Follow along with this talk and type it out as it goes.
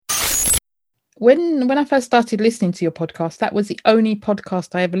when I first started listening to your podcast, that was the only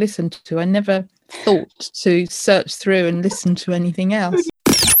podcast I ever listened to. I never thought to search through and listen to anything else.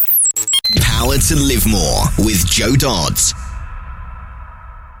 Power to Live More with Joe Dodds.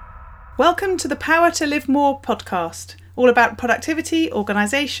 Welcome to the Power to Live More podcast, all about productivity,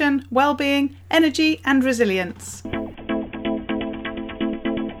 organisation, well-being, energy and resilience.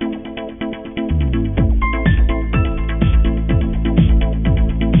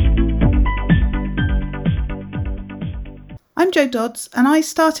 I'm Joe Dodds, and I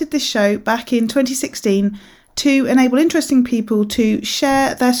started this show back in 2016 to enable interesting people to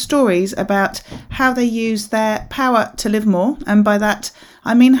share their stories about how they use their power to live more. And by that,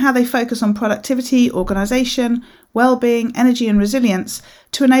 I mean how they focus on productivity, organisation, well-being, energy and resilience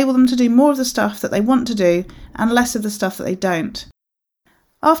to enable them to do more of the stuff that they want to do and less of the stuff that they don't.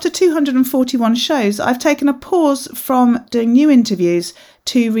 After 241 shows, I've taken a pause from doing new interviews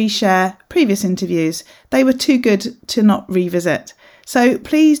to reshare previous interviews. They were too good to not revisit. So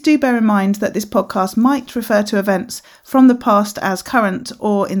please do bear in mind that this podcast might refer to events from the past as current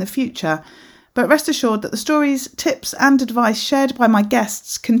or in the future. But rest assured that the stories, tips and advice shared by my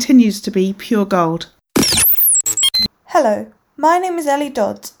guests continues to be pure gold. Hello, my name is Ellie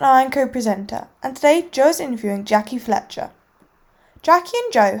Dodds and I'm co-presenter, and today Joe's interviewing Jackie Fletcher. Jackie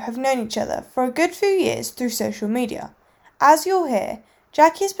and Joe have known each other for a good few years through social media. As you'll hear,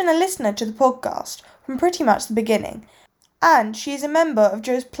 Jackie has been a listener to the podcast from pretty much the beginning, and she is a member of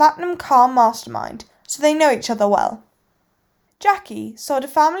Joe's Platinum Calm Mastermind, so they know each other well. Jackie sold a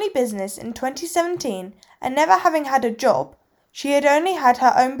family business in 2017, and never having had a job, she had only had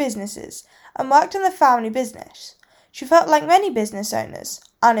her own businesses and worked in the family business. She felt like many business owners,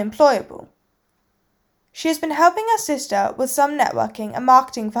 unemployable. She has been helping her sister with some networking and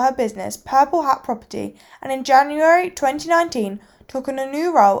marketing for her business, Purple Hat Property, and in January 2019 took on a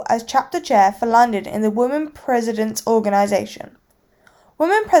new role as chapter chair for London in the Women Presidents Organisation.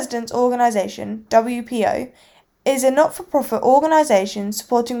 Women Presidents Organisation, WPO, is a not-for-profit organisation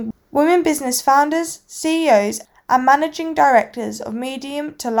supporting women business founders, CEOs and managing directors of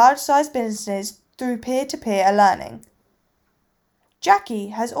medium to large-sized businesses through peer-to-peer learning. Jackie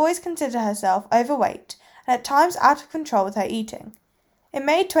has always considered herself overweight and at times out of control with her eating. In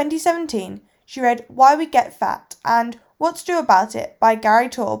May 2017, she read Why We Get Fat and What to Do About It by Gary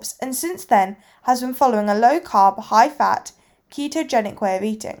Taubes, and since then has been following a low-carb, high-fat, ketogenic way of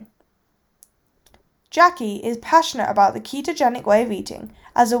eating. Jackie is passionate about the ketogenic way of eating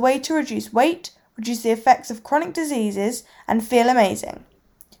as a way to reduce weight, reduce the effects of chronic diseases, and feel amazing.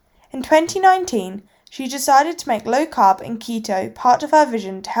 In 2019, she decided to make low-carb and keto part of her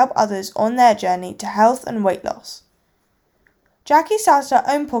vision to help others on their journey to health and weight loss. Jackie started her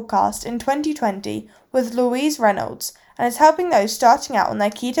own podcast in 2020 with Louise Reynolds and is helping those starting out on their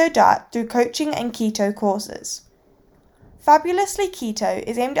keto diet through coaching and keto courses. Fabulously Keto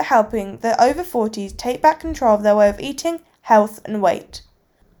is aimed at helping the over 40s take back control of their way of eating, health and weight.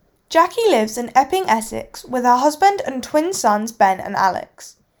 Jackie lives in Epping, Essex with her husband and twin sons Ben and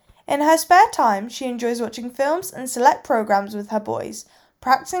Alex. In her spare time, she enjoys watching films and select programs with her boys,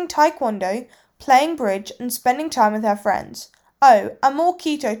 practicing taekwondo, playing bridge and spending time with her friends. Oh, and more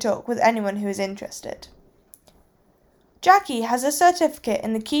keto talk with anyone who is interested. Jackie has a certificate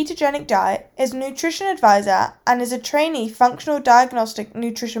in the ketogenic diet, is a nutrition advisor, and is a trainee functional diagnostic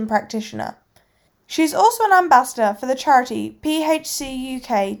nutrition practitioner. She is also an ambassador for the charity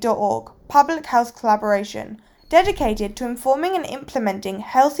phcuk.org, Public Health Collaboration, dedicated to informing and implementing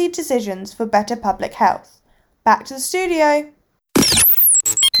healthy decisions for better public health. Back to the studio.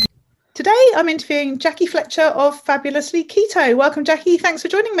 Today I'm interviewing Jackie Fletcher of Fabulously Keto. Welcome, Jackie. Thanks for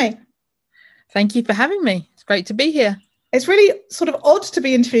joining me. Thank you for having me. It's great to be here. It's really sort of odd to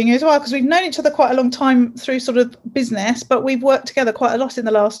be interviewing you as well, because we've known each other quite a long time through sort of business, but we've worked together quite a lot in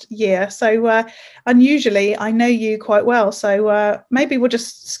the last year. So unusually, I know you quite well. So maybe we'll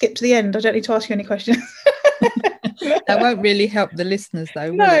just skip to the end. I don't need to ask you any questions. That won't really help the listeners,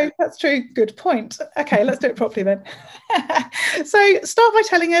 though. No, that's true. Good point. Okay, let's do it properly then. So start by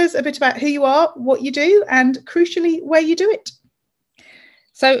telling us a bit about who you are, what you do, and crucially, where you do it.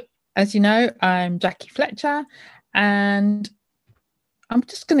 So, as you know, I'm Jackie Fletcher. And I'm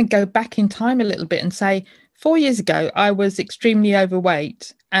just going to go back in time a little bit and say 4 years ago, I was extremely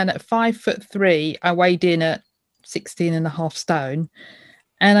overweight. And at 5'3", I weighed in at 16.5 stone.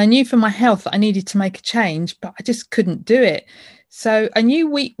 And I knew for my health that I needed to make a change, but I just couldn't do it. So I knew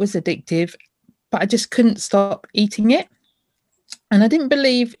wheat was addictive, but I just couldn't stop eating it. And I didn't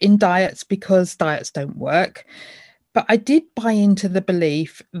believe in diets because diets don't work. But I did buy into the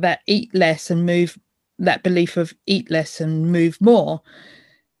belief that eat less and move more.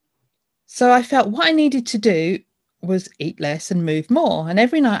 So I felt what I needed to do was eat less and move more. And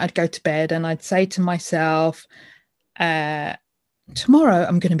every night I'd go to bed and I'd say to myself, tomorrow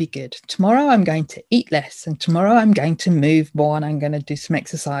I'm going to be good. Tomorrow I'm going to eat less, and tomorrow I'm going to move more, and I'm going to do some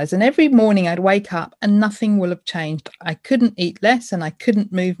exercise. And every morning I'd wake up and nothing will have changed. I couldn't eat less and I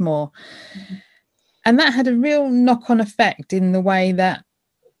couldn't move more. Mm-hmm. And that had a real knock-on effect in the way that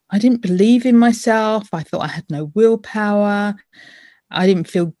I didn't believe in myself. I thought I had no willpower. I didn't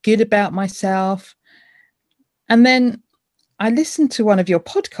feel good about myself. And then I listened to one of your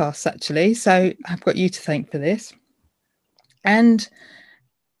podcasts, actually. So I've got you to thank for this. And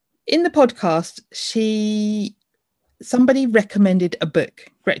in the podcast, somebody recommended a book,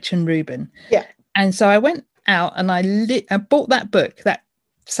 Gretchen Rubin. Yeah. And so I went out and I bought that book that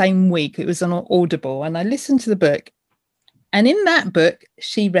same week. It was on Audible, and I listened to the book. And in that book,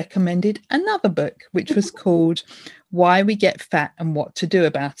 she recommended another book, which was called Why We Get Fat and What to Do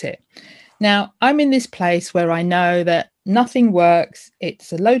About It. Now, I'm in this place where I know that nothing works.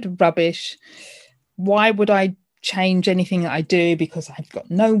 It's a load of rubbish. Why would I change anything that I do? Because I've got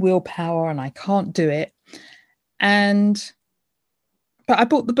no willpower and I can't do it. But I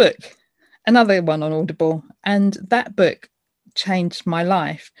bought the book, another one on Audible, and that book changed my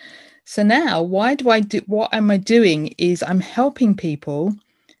life. So now what am I doing is I'm helping people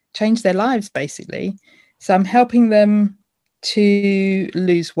change their lives, basically. So I'm helping them to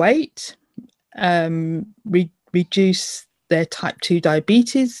lose weight, reduce their type 2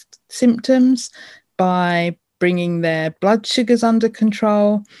 diabetes symptoms by bringing their blood sugars under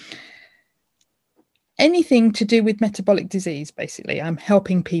control. Anything to do with metabolic disease, basically. I'm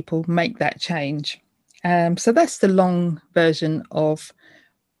helping people make that change. So that's the long version of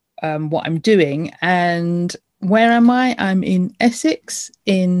what I'm doing. And where am I? I'm in Essex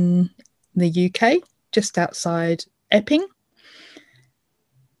in the UK, just outside Epping.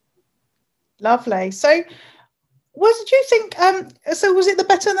 Lovely. So what did you think? So was it the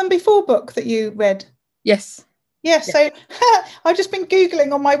Better Than Before book that you read? Yes. Yes. Yeah. So I've just been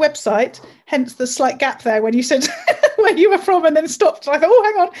Googling on my website, hence the slight gap there when you said where you were from and then stopped. I thought,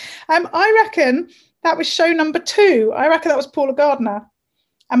 oh, hang on. I reckon that was show number 2. I reckon that was Paula Gardner.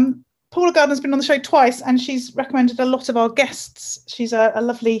 Paula Gardner's been on the show twice, and she's recommended a lot of our guests. She's a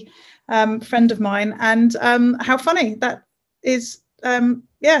lovely friend of mine, and how funny that is.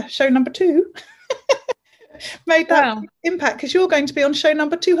 Show number 2 made that impact, because you're going to be on show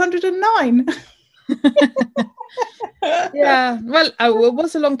number 209. Yeah, well, it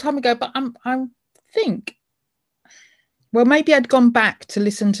was a long time ago, but I think, well, maybe I'd gone back to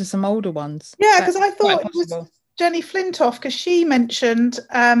listen to some older ones. Yeah, because I thought it was Jenny Flintoff, because she mentioned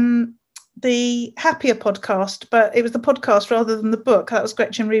the Happier podcast, but it was the podcast rather than the book. That was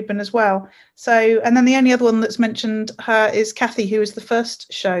Gretchen Rubin as well. So, and then the only other one that's mentioned her is Kathy, who was the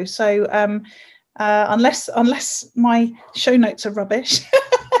first show. So unless my show notes are rubbish.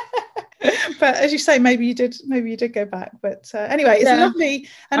 But as you say, maybe you did go back. But anyway, it's lovely.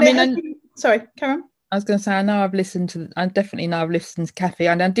 And sorry, carry on. I was going to say, I definitely know I've listened to Kathy,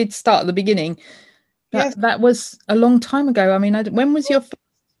 and I did start at the beginning. That was a long time ago. I mean, when was your?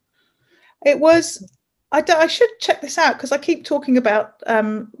 It was. I should check this out, because I keep talking about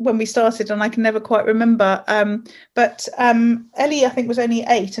when we started and I can never quite remember. But Ellie, I think, was only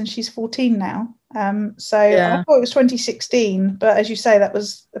 8 and she's 14 now. I thought it was 2016, but as you say, that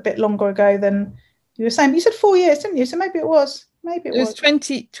was a bit longer ago than you were saying. You said 4 years, didn't you? So maybe it was. It was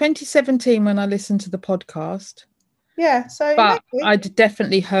 2017 when I listened to the podcast. Yeah. So, but I'd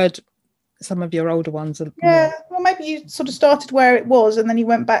definitely heard some of your older ones. Yeah. Well, maybe you sort of started where it was, and then you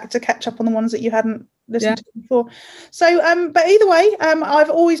went back to catch up on the ones that you hadn't listened to before. So, but either way, I've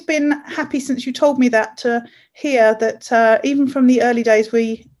always been happy since you told me that to hear that even from the early days,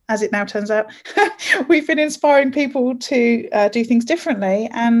 as it now turns out, we've been inspiring people to do things differently.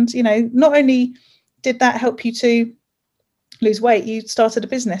 And, not only did that help you to lose weight, you started a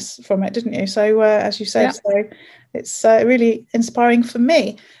business from it, didn't you? So, as you said, so it's really inspiring for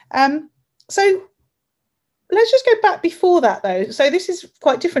me. So let's just go back before that, though. So this is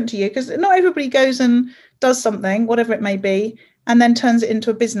quite different to you, because not everybody goes and does something, whatever it may be, and then turns it into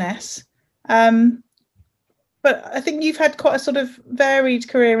a business. But I think you've had quite a sort of varied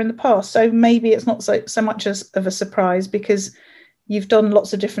career in the past. So maybe it's not so much of a surprise, because you've done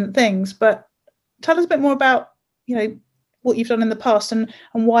lots of different things. But tell us a bit more about, what you've done in the past and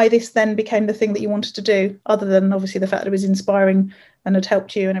why this then became the thing that you wanted to do, other than obviously the fact that it was inspiring and had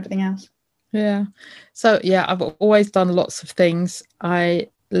helped you and everything else. Yeah. So, I've always done lots of things. I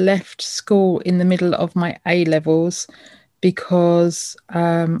left school in the middle of my A-levels because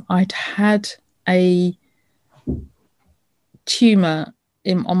I'd had a tumour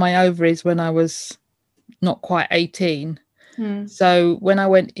on my ovaries when I was not quite 18. Mm. So when I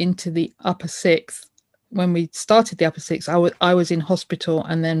went into the upper sixth, when we started the upper sixth, I was in hospital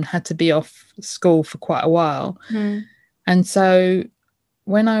and then had to be off school for quite a while. Mm. And so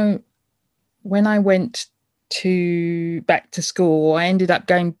when I went back to school, I ended up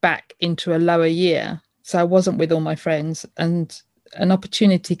going back into a lower year. So I wasn't with all my friends, and an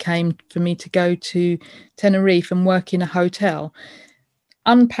opportunity came for me to go to Tenerife and work in a hotel,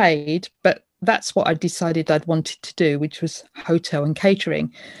 unpaid, but that's what I decided I'd wanted to do, which was hotel and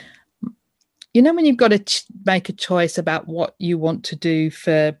catering. You know, when you've got to make a choice about what you want to do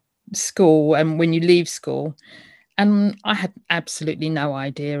for school and when you leave school, and I had absolutely no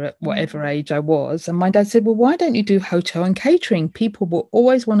idea at whatever age I was. And my dad said, well, why don't you do hotel and catering? People will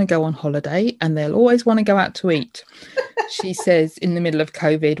always want to go on holiday and they'll always want to go out to eat. She says, in the middle of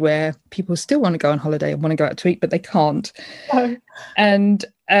COVID, where people still want to go on holiday and want to go out to eat, but they can't. Oh. And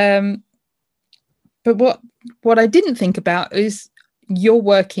but what I didn't think about is you're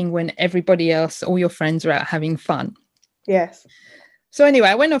working when everybody else, all your friends are out having fun. Yes. So anyway,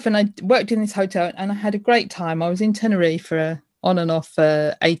 I went off and I worked in this hotel and I had a great time. I was in Tenerife for on and off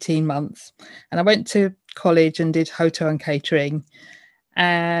for 18 months. And I went to college and did hotel and catering.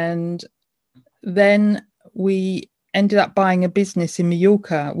 And then we ended up buying a business in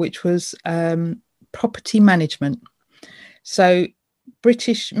Mallorca, which was property management. So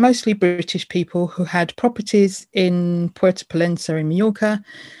mostly British people who had properties in Puerto Pollensa in Mallorca,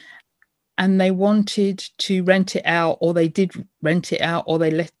 and they wanted to rent it out, or they did rent it out, or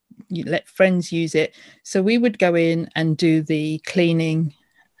they let friends use it. So we would go in and do the cleaning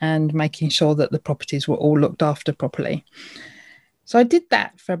and making sure that the properties were all looked after properly. So I did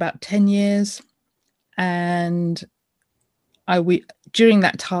that for about 10 years. And during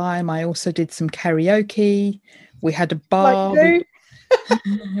that time, I also did some karaoke. We had a bar.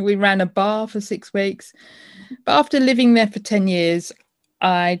 We ran a bar for 6 weeks. But after living there for 10 years,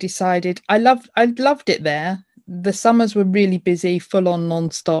 I decided I loved it there. The summers were really busy, full on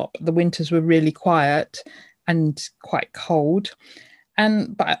non-stop. The winters were really quiet and quite cold.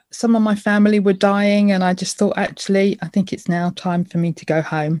 But some of my family were dying, and I just thought, actually, I think it's now time for me to go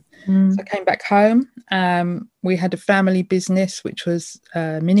home. So I came back home. We had a family business, which was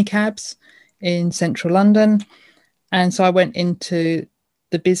minicabs in central London. And so I went into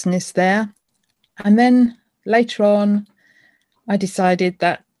the business there. And then later on, I decided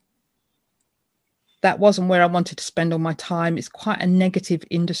that wasn't where I wanted to spend all my time. It's quite a negative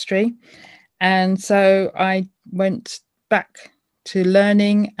industry. And so I went back to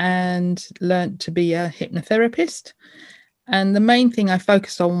learning and learned to be a hypnotherapist. And the main thing I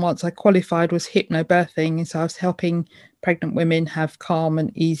focused on once I qualified was hypnobirthing. And so I was helping pregnant women have calm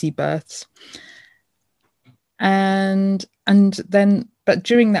and easy births. And then, but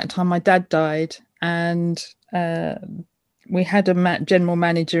during that time, my dad died, and we had a general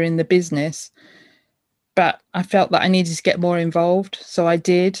manager in the business, but I felt that I needed to get more involved. So I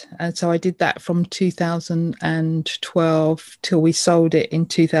did. And so I did that from 2012 till we sold it in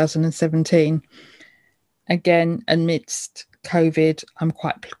 2017. Again, amidst COVID, I'm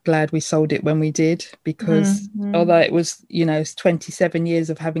quite glad we sold it when we did, because although it was, it's 27 years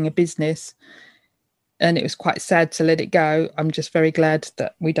of having a business, and it was quite sad to let it go, I'm just very glad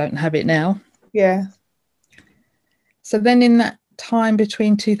that we don't have it now. Yeah. So then in that time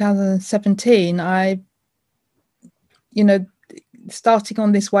between 2017, starting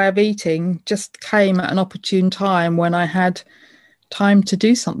on this way of eating just came at an opportune time when I had time to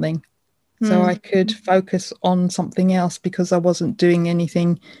do something. So I could focus on something else because I wasn't doing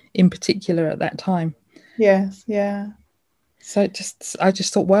anything in particular at that time. Yes, yeah. So I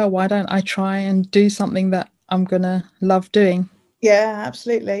just thought, well, why don't I try and do something that I'm going to love doing? Yeah,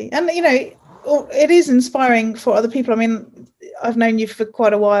 absolutely. And, it is inspiring for other people. I mean, I've known you for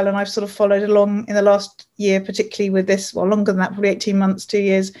quite a while, and I've sort of followed along in the last year, particularly with this, well, longer than that, probably 18 months, 2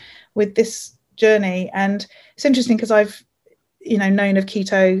 years, with this journey. And it's interesting because I've, known of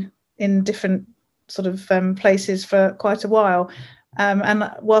keto in different sort of places for quite a while.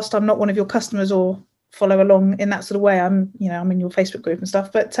 And whilst I'm not one of your customers or follow along in that sort of way, I'm in your Facebook group and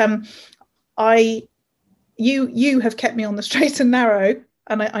stuff. But you have kept me on the straight and narrow.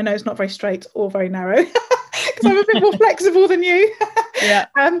 And I know it's not very straight or very narrow because I'm a bit more flexible than you. Yeah.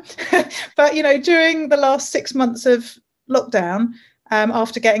 But, during the last 6 months of lockdown,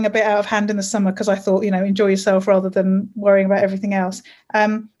 after getting a bit out of hand in the summer, because I thought, enjoy yourself rather than worrying about everything else,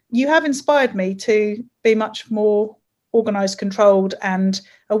 you have inspired me to be much more organised, controlled and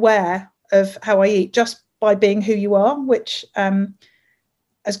aware of how I eat just by being who you are, which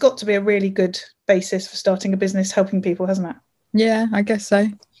has got to be a really good basis for starting a business helping people, hasn't it? Yeah, I guess so.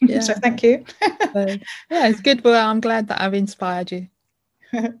 Yeah. So thank you. So, yeah, it's good. Well, I'm glad that I've inspired you.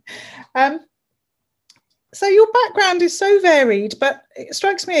 So your background is so varied, but it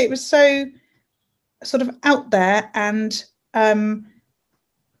strikes me it was so sort of out there and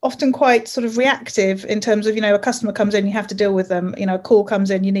often quite sort of reactive in terms of, a customer comes in, you have to deal with them, a call comes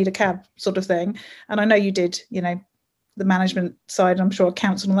in, you need a cab sort of thing. And I know you did, the management side, I'm sure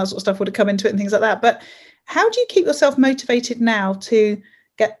accounts and all that sort of stuff would have come into it and things like that. But how do you keep yourself motivated now to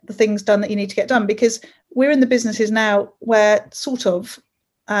get the things done that you need to get done? Because we're in the businesses now where sort of,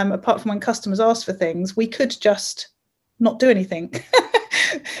 apart from when customers ask for things, we could just not do anything.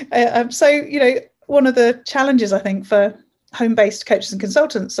 So, one of the challenges, I think, for home-based coaches and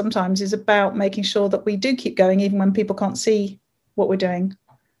consultants sometimes is about making sure that we do keep going even when people can't see what we're doing.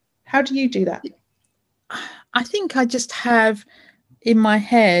 How do you do that? I think I just have in my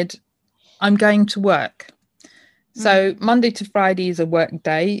head, I'm going to work. So Monday to Friday is a work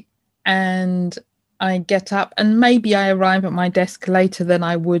day, and I get up and maybe I arrive at my desk later than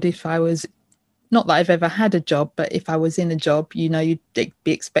I would if I was, not that I've ever had a job, but if I was in a job, you'd be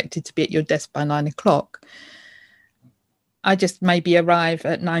expected to be at your desk by 9 o'clock. I just maybe arrive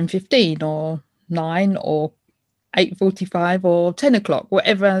at 9:15 or 9 or 8:45 or 10 o'clock,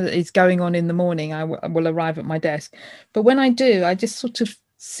 whatever is going on in the morning, I will arrive at my desk. But when I do, I just sort of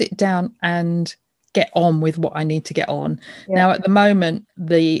sit down and get on with what I need to get on. Yeah. Now, at the moment,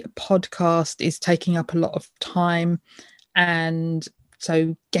 the podcast is taking up a lot of time. And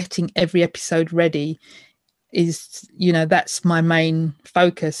so getting every episode ready is, that's my main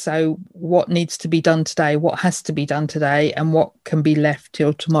focus. So what needs to be done today, what has to be done today, and what can be left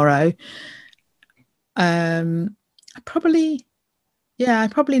till tomorrow. I probably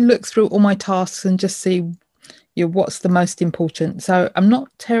look through all my tasks and just see what's the most important. So I'm not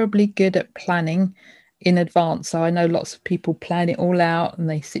terribly good at planning in advance. So I know lots of people plan it all out and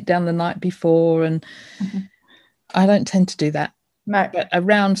they sit down the night before, and I don't tend to do that. No. But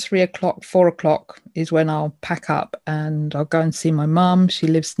around 3 o'clock, 4 o'clock is when I'll pack up and I'll go and see my mum. She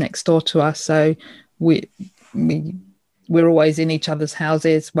lives next door to us. So we're always in each other's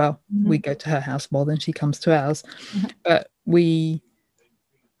houses. Well, we go to her house more than she comes to ours. But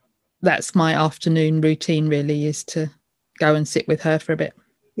that's my afternoon routine, really, is to go and sit with her for a bit.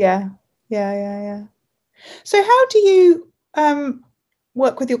 Yeah. So how do you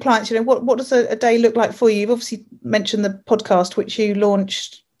work with your clients? What does a day look like for you? You've obviously mentioned the podcast, which you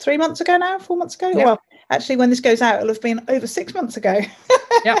launched 4 months ago. Yep. Well, actually, when this goes out, it'll have been over 6 months ago.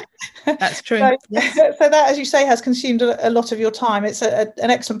 Yeah, that's true. So that, as you say, has consumed a lot of your time. It's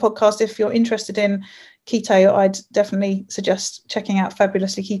an excellent podcast. If you're interested in keto, I'd definitely suggest checking out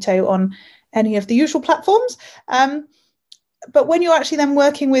Fabulously Keto on any of the usual platforms. But when you're actually then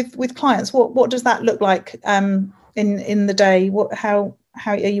working with clients, what does that look like in the day? How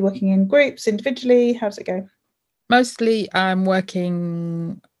are you working in groups, individually? How does it go? Mostly I'm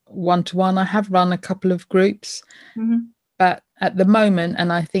working one-to-one. I have run a couple of groups, but at the moment,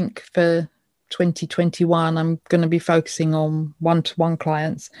 and I think for 2021, I'm going to be focusing on one-to-one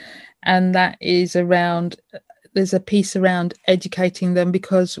clients. And that is there's a piece around educating them,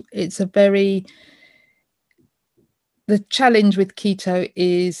 because it's the challenge with keto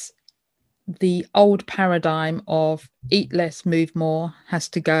is the old paradigm of eat less, move more has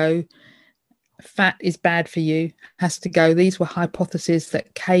to go. Fat is bad for you has to go. These were hypotheses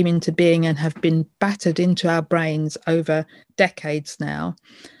that came into being and have been battered into our brains over decades now.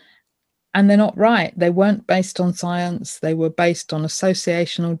 And they're not right. They weren't based on science. They were based on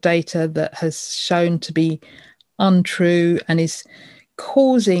associational data that has shown to be untrue and is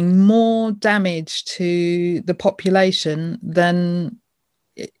causing more damage to the population than,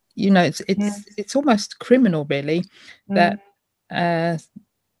 it's almost criminal, really, that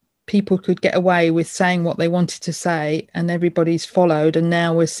people could get away with saying what they wanted to say and everybody's followed. And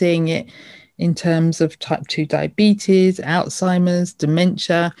now we're seeing it in terms of type 2 diabetes, Alzheimer's,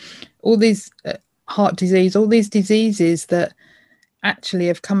 dementia, all these heart disease, all these diseases that actually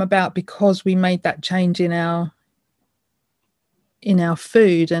have come about because we made that change in our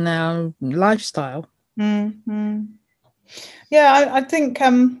food and our lifestyle. Yeah, I think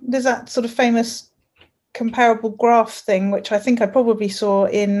there's that sort of famous comparable graph thing, which I think I probably saw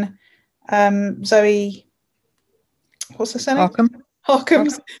in Zoe, what's her surname?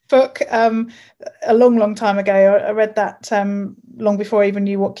 Harcom's book a long time ago. I read that long before I even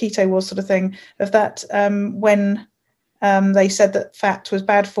knew what keto was, sort of thing, of that when they said that fat was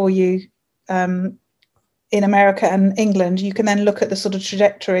bad for you in America and England, you can then look at the sort of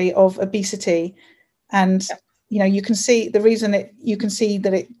trajectory of obesity, and you can see the reason you can see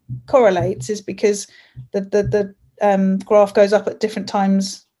that it correlates is because the graph goes up at different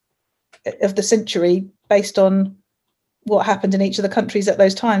times of the century based on what happened in each of the countries at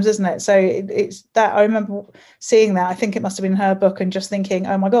those times, isn't it? So it's that I remember seeing that. I think it must have been her book, and just thinking,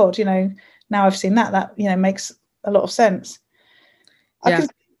 oh my God, now I've seen that makes a lot of sense. Yeah. I was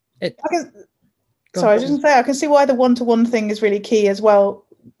just going to say, I can see why the one-to-one thing is really key as well,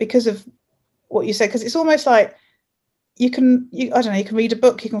 because of what you said, because it's almost like you can read a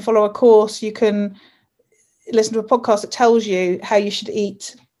book, you can follow a course, you can listen to a podcast that tells you how you should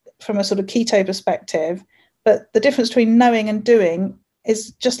eat from a sort of keto perspective. But the difference between knowing and doing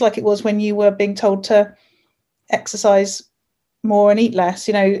is just like it was when you were being told to exercise more and eat less.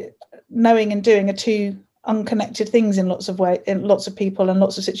 Knowing and doing are two unconnected things in lots of people and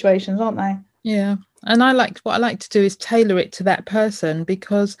lots of situations, aren't they? Yeah. And what I like to do is tailor it to that person,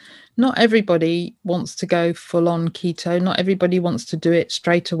 because not everybody wants to go full on keto. Not everybody wants to do it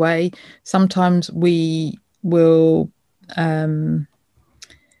straight away. Sometimes we will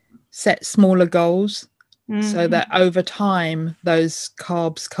set smaller goals so that over time those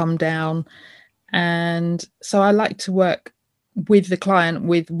carbs come down. And so I like to work with the client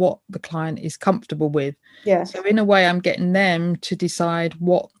with what the client is comfortable with. Yeah. So in a way, I'm getting them to decide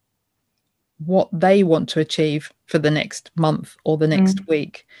what they want to achieve for the next month or the next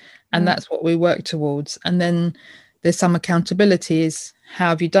week. And that's what we work towards. And then there's some accountability, is how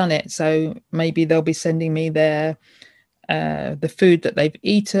have you done it? So maybe they'll be sending me the food that they've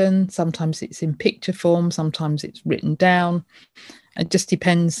eaten. Sometimes it's in picture form, sometimes it's written down. It just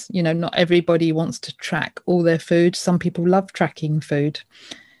depends. Not everybody wants to track all their food. Some people love tracking food.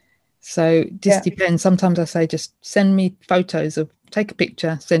 So it just depends. Sometimes I say, just send me photos take a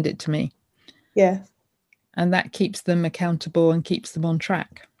picture, send it to me. Yeah. And that keeps them accountable and keeps them on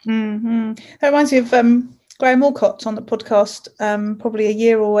track. Mm-hmm. That reminds me of Graham Alcott on the podcast probably a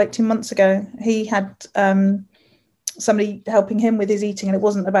year or 18 months ago. He had somebody helping him with his eating, and it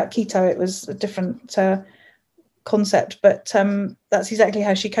wasn't about keto. It was a different concept, but that's exactly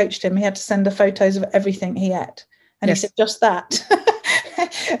how she coached him. He had to send her photos of everything he ate. And he said just that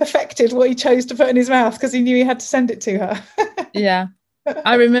affected what he chose to put in his mouth, because he knew he had to send it to her. Yeah.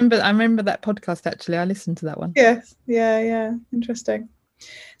 I remember that podcast, actually. I listened to that one. Yes. Yeah. Interesting.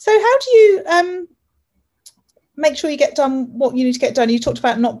 So how do you make sure you get done what you need to get done? You talked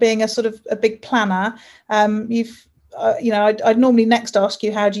about not being a sort of a big planner. I'd normally next ask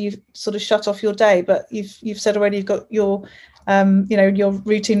you, how do you sort of shut off your day? But you've said already you've got your your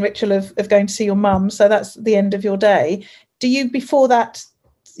routine ritual of going to see your mum. So that's the end of your day. Do you, before that,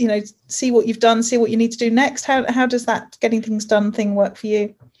 see what you've done, see what you need to do next? How does that getting things done thing work for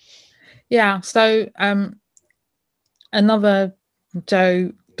you? Yeah. So another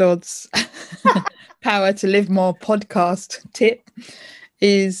Joe Dodds Power to Live More podcast tip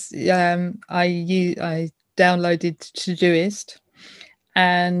is I downloaded Todoist,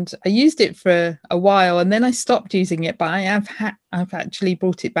 and I used it for a while, and then I stopped using it, but I've actually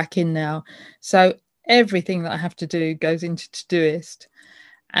brought it back in now. So everything that I have to do goes into Todoist.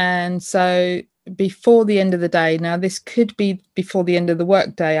 And so before the end of the day, now this could be before the end of the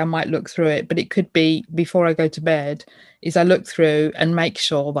work day, I might look through it, but it could be before I go to bed, is I look through and make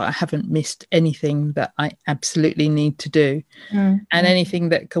sure that I haven't missed anything that I absolutely need to do. And anything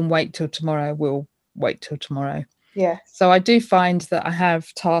that can wait till tomorrow will wait till tomorrow. Yeah. So I do find that I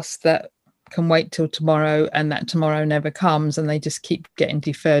have tasks that can wait till tomorrow, and that tomorrow never comes, and they just keep getting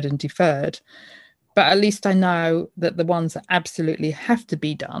deferred and deferred. But at least I know that the ones that absolutely have to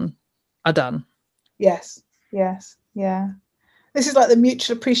be done are done. Yes. Yeah. This is like the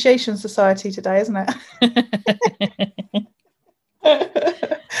Mutual Appreciation Society today, isn't it?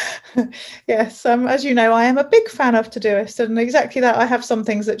 Yes. As you know, I am a big fan of Todoist, and exactly that. I have some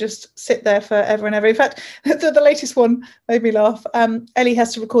things that just sit there forever and ever. In fact, the latest one made me laugh. Ellie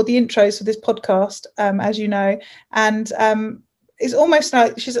has to record the intros for this podcast, as you know, and it's almost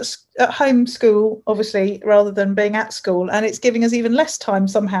like she's at home school, obviously, rather than being at school, and it's giving us even less time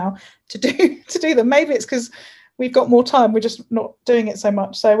somehow to do them. Maybe it's because we've got more time, we're just not doing it so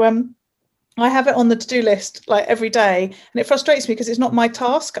much. So I have it on the to-do list like every day, and it frustrates me because it's not my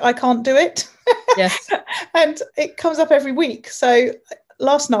task. I can't do it. Yes. And it comes up every week. So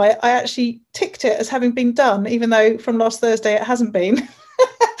last night I actually ticked it as having been done, even though from last Thursday it hasn't been,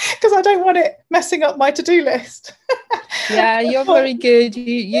 because I don't want it messing up my to-do list. Yeah, you're very good.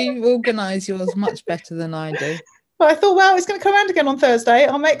 You organise yours much better than I do. But I thought, well, it's going to come around again on Thursday.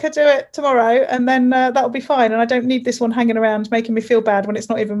 I'll make her do it tomorrow, and then that'll be fine. And I don't need this one hanging around making me feel bad when it's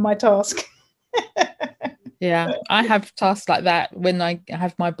not even my task. Yeah, I have tasks like that when I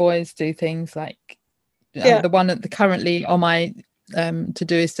have my boys do things like the one currently on my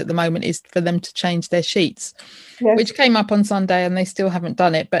Todoist at the moment is for them to change their sheets, Yes. which came up on Sunday and they still haven't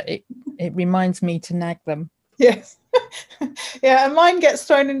done it, but it reminds me to nag them. Yes. Yeah, and mine gets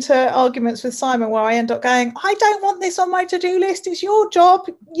thrown into arguments with Simon where I end up going, I don't want this on my to-do list. It's your job.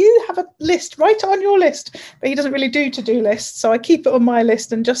 You have a list. Write it on your list. But he doesn't really do to-do lists. So I keep it on my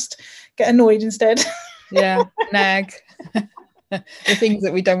list and just get annoyed instead. Yeah, nag. The things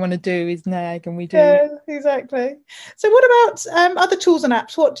that we don't want to do is nag, and we do. Yeah, exactly. So what about other tools and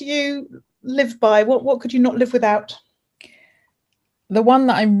apps? What do you live by? What could you not live without? The one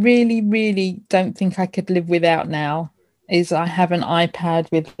that I really, really don't think I could live without now is I have an iPad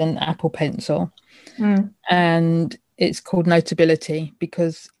with an Apple Pencil, and it's called Notability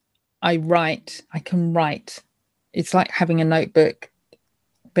because I can write. It's like having a notebook,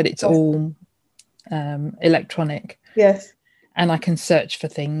 but it's all electronic. Yes. And I can search for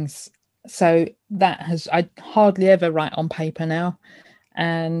things. So I hardly ever write on paper now.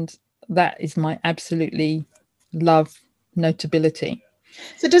 And that is my absolutely love, Notability.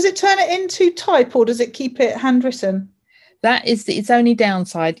 So does it turn it into type or does it keep it handwritten? That is its only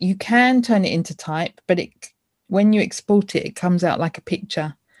downside. You can turn it into type, but when you export it, it comes out like a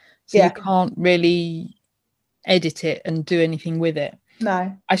picture. So you can't really edit it and do anything with it.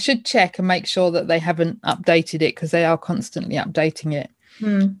 No. I should check and make sure that they haven't updated it because they are constantly updating it.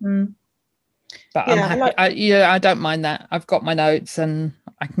 But I'm happy. I don't mind that. I've got my notes and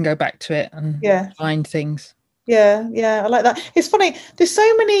I can go back to it and find things. Yeah, I like that. It's funny. There's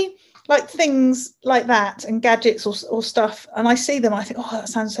so many like things like that and gadgets or stuff, and I see them. I think, oh, that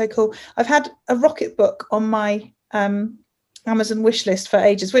sounds so cool. I've had a rocket book on my Amazon wish list for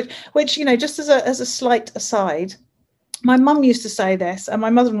ages, which just as a slight aside. My mum used to say this, and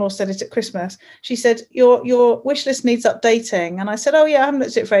my mother-in-law said it at Christmas. She said, your wish list needs updating. And I said, oh, yeah, I haven't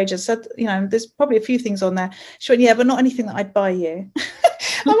looked at it for ages. I said, there's probably a few things on there. She went, yeah, but not anything that I'd buy you.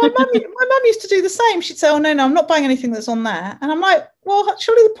 And my mum used to do the same. She'd say, oh, no, I'm not buying anything that's on there. And I'm like, well,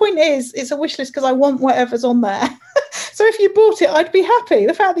 surely the point is it's a wish list because I want whatever's on there. So if you bought it, I'd be happy.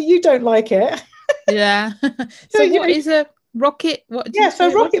 The fact that you don't like it. Yeah. So what is a rocket? So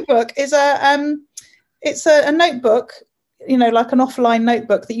a rocket book is it's a notebook, like an offline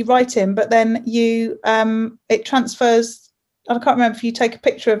notebook that you write in, but then you it transfers. I can't remember if you take a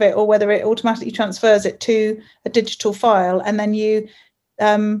picture of it or whether it automatically transfers it to a digital file, and then you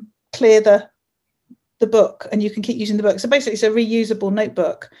clear the book and you can keep using the book. So basically it's a reusable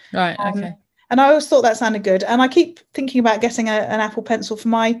notebook. Right. Okay. And I always thought that sounded good, and I keep thinking about getting an Apple Pencil for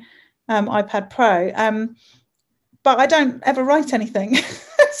my iPad Pro, but I don't ever write anything.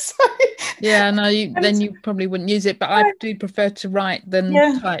 So, then you probably wouldn't use it, but I do prefer to write than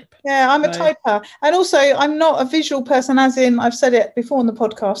type. Yeah, I'm a typer. And also I'm not a visual person, as in I've said it before on the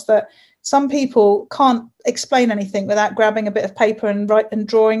podcast that some people can't explain anything without grabbing a bit of paper and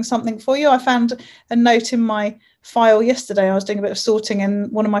drawing something for you. I found a note in my file yesterday. I was doing a bit of sorting,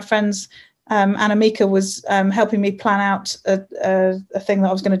 and one of my friends, Anna Mika, was helping me plan out a thing that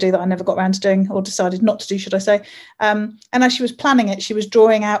I was going to do that I never got around to doing, or decided not to do, should I say. And as she was planning it, she was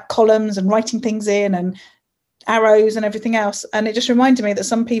drawing out columns and writing things in and arrows and everything else. And it just reminded me that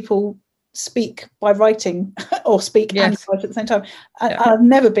some people speak by writing or speak and write at the same time. I've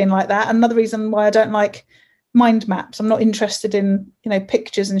never been like that. Another reason why I don't like mind maps. I'm not interested in,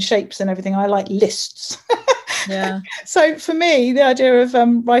 pictures and shapes and everything. I like lists. Yeah. So for me, the idea of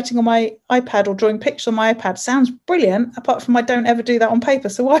writing on my iPad or drawing pictures on my iPad sounds brilliant, apart from I don't ever do that on paper.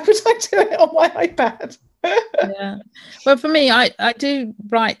 So why would I do it on my iPad? Yeah. Well, for me, I do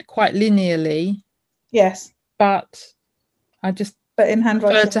write quite linearly. Yes. But I just in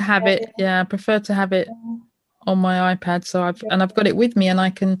handwriting. Prefer to have it on my iPad. So I've got it with me, and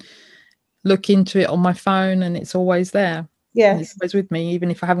I can look into it on my phone, and it's always there. Yeah, it's always with me,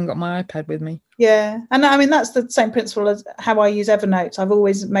 even if I haven't got my iPad with me. Yeah, and I mean that's the same principle as how I use Evernote. I've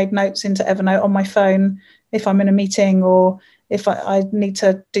always made notes into Evernote on my phone if I'm in a meeting or if I need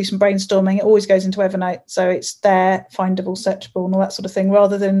to do some brainstorming. It always goes into Evernote, so it's there, findable, searchable, and all that sort of thing.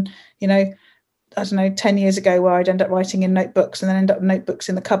 Rather than I don't know, 10 years ago where I'd end up writing in notebooks and then end up notebooks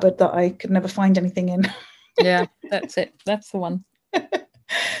in the cupboard that I could never find anything in. Yeah, that's it. That's the one.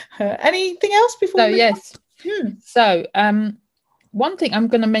 Anything else before? So yes. So one thing I'm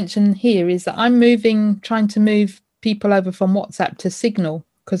going to mention here is that I'm trying to move people over from WhatsApp to Signal,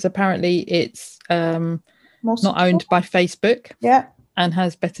 because apparently it's not owned by Facebook and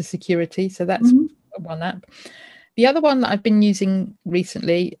has better security. So that's one app. The other one that I've been using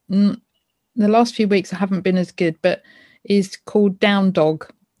recently, the last few weeks I haven't been as good, but is called Down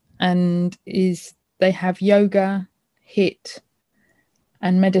Dog, and they have yoga, HIIT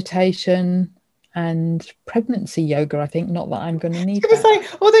and meditation and pregnancy yoga, I think. Not that I'm going to need I was that. going to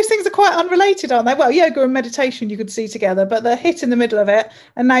say, all those things are quite unrelated, aren't they? Well, yoga and meditation you could see together, but they're hit in the middle of it.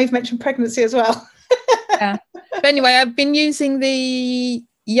 And now you've mentioned pregnancy as well. Yeah. But anyway, I've been using the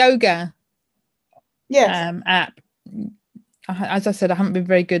yoga app. As I said, I haven't been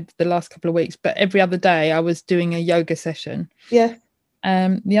very good the last couple of weeks, but every other day I was doing a yoga session. Yeah.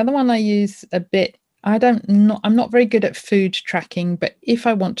 The other one I use a bit, I'm not very good at food tracking, but if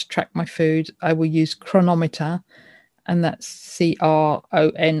I want to track my food, I will use Chronometer, and that's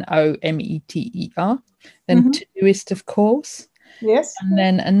Cronometer. Then Todoist, of course. Yes. And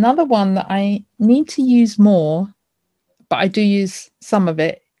then another one that I need to use more, but I do use some of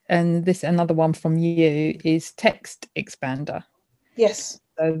it, and this another one from you is Text Expander. Yes.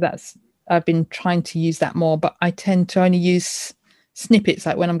 So I've been trying to use that more, but I tend to only use snippets,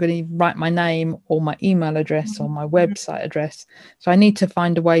 like when I'm going to write my name or my email address or my website address. So I need to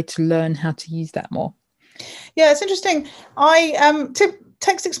find a way to learn how to use that more. Yeah, it's interesting.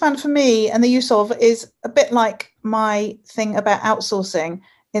 Text Expander for me, and the use of, is a bit like my thing about outsourcing,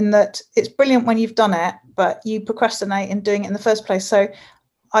 in that it's brilliant when you've done it, but you procrastinate in doing it in the first place. So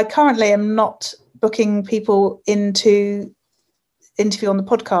I currently am not booking people into interview on the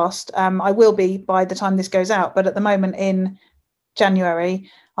podcast. I will be by the time this goes out, but at the moment in January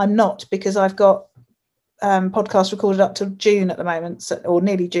I'm not, because I've got podcasts recorded up to June at the moment, or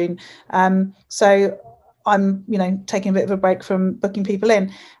nearly June. So I'm taking a bit of a break from booking people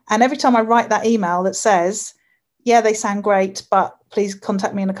in, and every time I write that email that says, yeah, they sound great, but please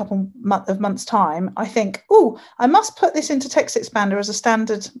contact me in a couple of months' time, I think, I must put this into Text Expander as a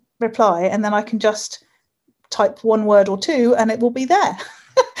standard reply, and then I can just type one word or two and it will be there.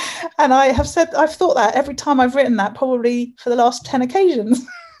 And I've thought that every time I've written that, probably for the last 10 occasions.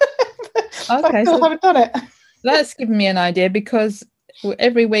 Okay, I still haven't done it. That's given me an idea, because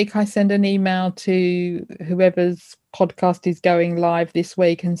every week I send an email to whoever's podcast is going live this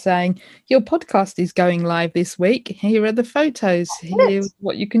week and saying, your podcast is going live this week. Here are the photos. Here's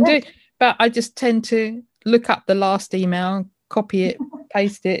what you can do. But I just tend to look up the last email, copy it,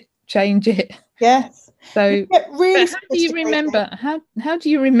 paste it, change it. Yes. So really, how do you remember? How do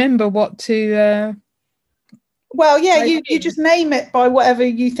you remember what to? Well, yeah, you just name it by whatever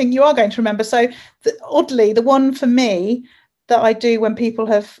you think you are going to remember. So oddly, the one for me that I do when people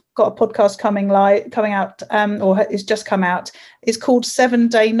have got a podcast coming out, or is just come out, is called 7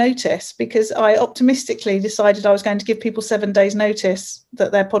 Day Notice, because I optimistically decided I was going to give people 7 days notice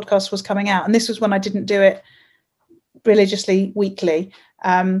that their podcast was coming out. And this was when I didn't do it religiously weekly.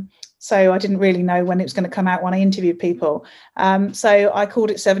 So I didn't really know when it was going to come out when I interviewed people. So I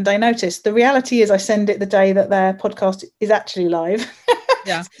called it 7 Day Notice. The reality is I send it the day that their podcast is actually live.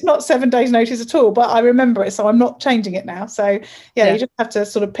 Yeah. It's not 7 days notice at all, but I remember it, so I'm not changing it now. So yeah, you just have to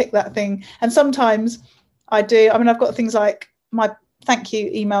sort of pick that thing. And sometimes I do, I've got things like my thank you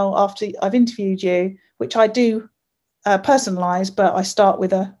email after I've interviewed you, which I do personalize, but I start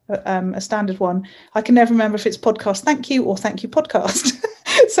with a standard one. I can never remember if it's podcast thank you or thank you podcast.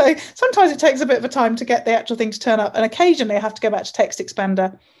 So sometimes it takes a bit of a time to get the actual thing to turn up, and occasionally I have to go back to Text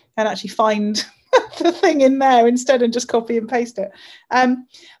Expander and actually find the thing in there instead and just copy and paste it.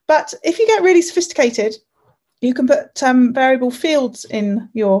 But if you get really sophisticated, you can put variable fields in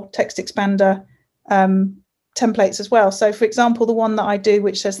your Text Expander templates as well. So for example, the one that I do,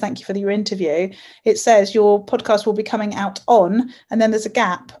 which says thank you for your interview, it says your podcast will be coming out on, and then there's a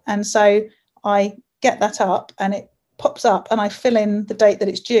gap, and so I get that up and it pops up and I fill in the date that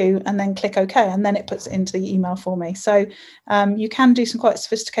it's due and then click OK, and then it puts it into the email for me. So you can do some quite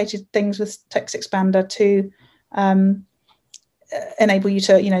sophisticated things with Text Expander to enable you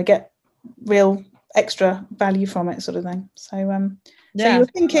to get real extra value from it, sort of thing. So so you were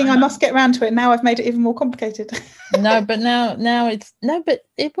thinking I must get around to it. Now I've made it even more complicated. No, but now it's but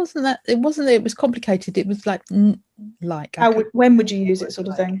it wasn't that it was complicated. It was like when would you use it, sort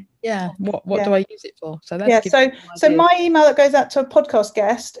of thing. What do I use it for? So that's so my email that goes out to a podcast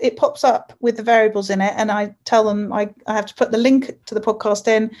guest, it pops up with the variables in it, and I tell them I have to put the link to the podcast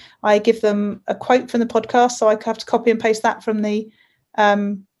in. I give them a quote from the podcast, so I have to copy and paste that from the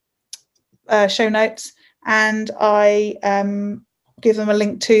show notes, and I give them a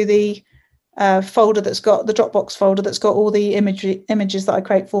link to the folder that's got the Dropbox folder that's got all the images that I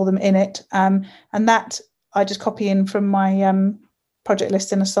create for them in it, and that I just copy in from my project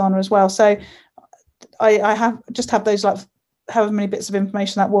list in Asana as well. So I have those, like however many bits of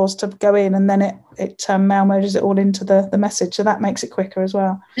information that was to go in, and then it mail merges it all into the message, so that makes it quicker as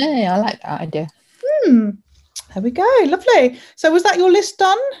well. I like that idea. There we go. Lovely. So was that your list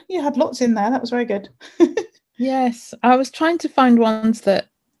done? You had lots in there. That was very good. Yes, I was trying to find ones that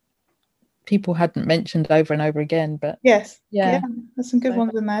people hadn't mentioned over and over again. But yes, yeah, there's some good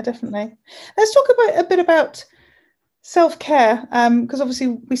ones in there, definitely. Let's talk a bit about self-care, because obviously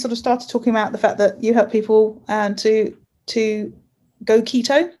we sort of started talking about the fact that you help people to go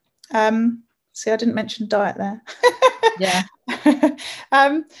keto. See, I didn't mention diet there. Yeah.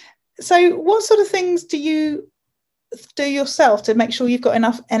 So what sort of things do you do yourself to make sure you've got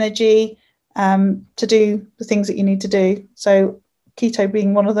enough energy to do the things that you need to do? So keto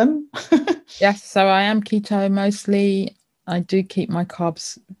being one of them. Yes, so I am keto mostly. I do keep my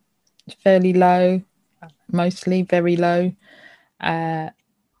carbs fairly low, mostly very low.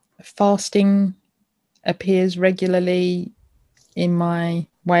 Fasting appears regularly in my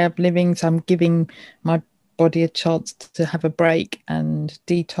way of living, so I'm giving my body a chance to have a break and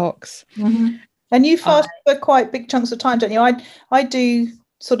detox. Mm-hmm. And you fast for quite big chunks of time, don't you? I do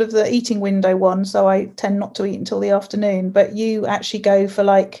sort of the eating window one, so I tend not to eat until the afternoon, but you actually go for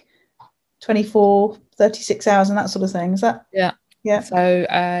like 24, 36 hours and that sort of thing. Is that? Yeah. So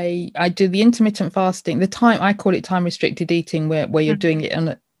I do the intermittent fasting. The time, I call it time restricted eating, where you're doing it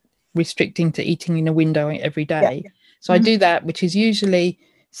on restricting to eating in a window every day. Yeah. So I do that, which is usually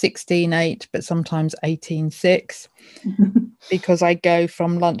 16:8, but sometimes 18:6, because I go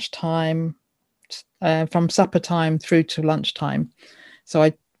from lunchtime, from supper time through to lunchtime. So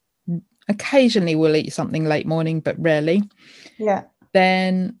I occasionally will eat something late morning, but rarely. Yeah.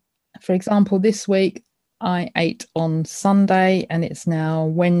 Then, for example, this week I ate on Sunday and it's now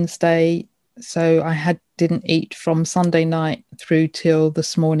Wednesday. So I didn't eat from Sunday night through till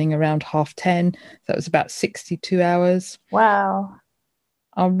this morning around 10:30. That was about 62 hours. Wow.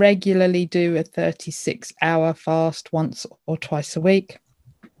 I'll regularly do a 36-hour fast once or twice a week.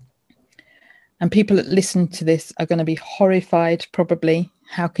 And people that listen to this are going to be horrified, probably.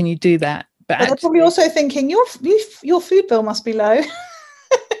 How can you do that? But they're probably also thinking your food bill must be low.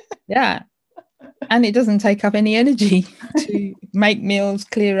 Yeah. And it doesn't take up any energy to make meals,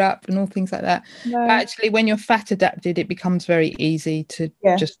 clear up and all things like that. No. But actually, when you're fat adapted, it becomes very easy to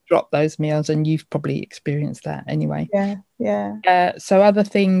just drop those meals. And you've probably experienced that anyway. Yeah. So other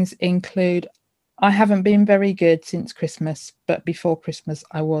things include, I haven't been very good since Christmas, but before Christmas,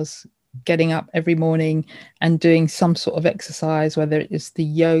 I was getting up every morning and doing some sort of exercise, whether it is the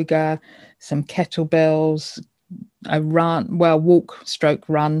yoga, some kettlebells, a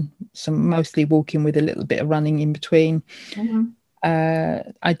walk/run, some mostly walking with a little bit of running in between.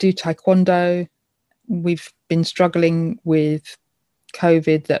 Mm-hmm. I do taekwondo. We've been struggling with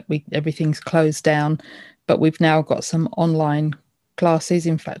COVID, that everything's closed down, but we've now got some online classes.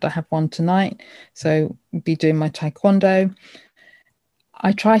 In fact, I have one tonight, so I'll be doing my taekwondo.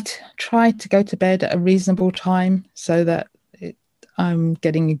 I try to go to bed at a reasonable time so that I'm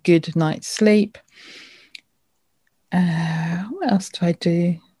getting a good night's sleep. What else do I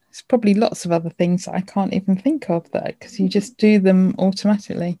do? There's probably lots of other things that I can't even think of, that because you just do them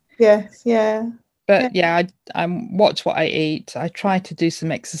automatically. Yes, yeah. But I watch what I eat. I try to do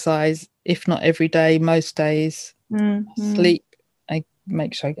some exercise, if not every day, most days. Mm-hmm. Sleep. I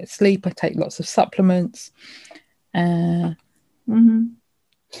make sure I get sleep. I take lots of supplements. Mm-hmm.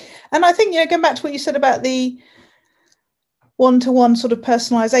 And I think, going back to what you said about the one-to-one sort of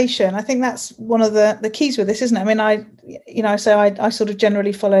personalization, I think that's one of the keys with this, isn't it? I mean, I sort of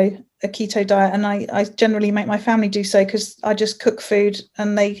generally follow a keto diet, and I generally make my family do so, because I just cook food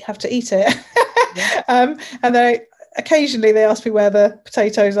and they have to eat it. Yeah. And then occasionally they ask me where the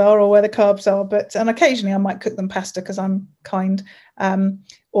potatoes are or where the carbs are, and occasionally I might cook them pasta because I'm kind,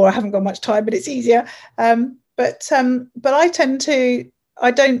 or I haven't got much time, but it's easier. But I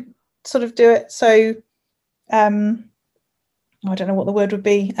don't sort of do it so I don't know what the word would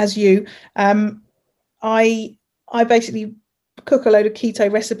be as you. I basically cook a load of keto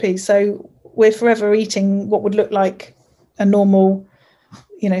recipes, so we're forever eating what would look like a normal,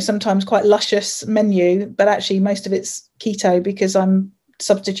 sometimes quite luscious menu, but actually most of it's keto because I'm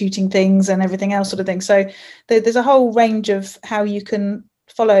substituting things and everything else sort of thing. So there's a whole range of how you can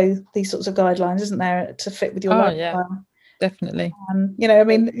follow these sorts of guidelines, isn't there, to fit with your lifestyle? Yeah, definitely. I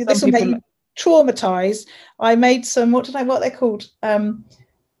mean, this will make you traumatized. I made some, what they're called? What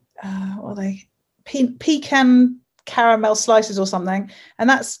are they? Pecan caramel slices or something, and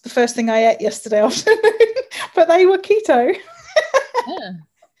that's the first thing I ate yesterday afternoon. But they were keto. Yeah.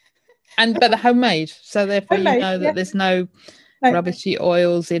 But they're homemade, so therefore that there's no rubbishy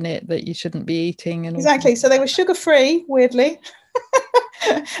oils in it that you shouldn't be eating. And exactly. So they were sugar-free, weirdly.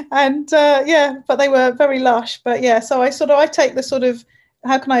 And but they were very lush. But so I take the sort of,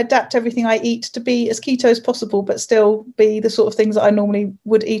 how can I adapt everything I eat to be as keto as possible, but still be the sort of things that I normally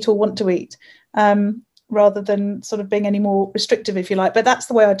would eat or want to eat, rather than sort of being any more restrictive, if you like. But that's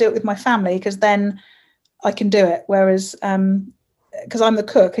the way I do it with my family, because then I can do it. Whereas because I'm the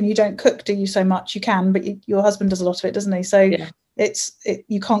cook, and you don't cook, do you, so much? You can, but your husband does a lot of it, doesn't he? So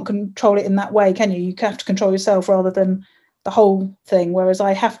you can't control it in that way, can you? You have to control yourself rather than the whole thing. Whereas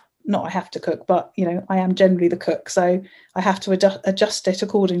I have to cook, but I am generally the cook, so I have to adjust it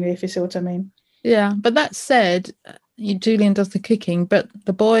accordingly, if you see what I mean. Yeah, but that said, Julian does the cooking, but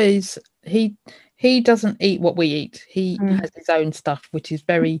the boys, he doesn't eat what we eat. He has his own stuff, which is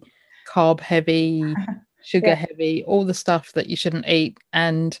very carb heavy, sugar heavy, all the stuff that you shouldn't eat.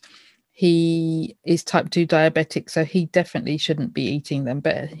 And he is type 2 diabetic, so he definitely shouldn't be eating them,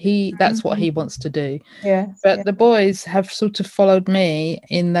 but that's what he wants to do. But the boys have sort of followed me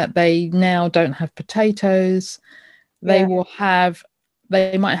in that they now don't have potatoes. They might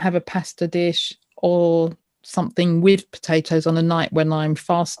have a pasta dish or something with potatoes on a night when I'm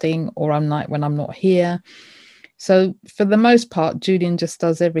fasting or on a night when I'm not here. So for the most part, Julian just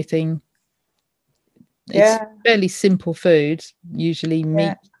does everything. It's fairly simple food, usually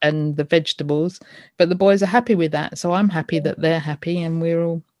meat and the vegetables, but the boys are happy with that. So I'm happy that they're happy, and we're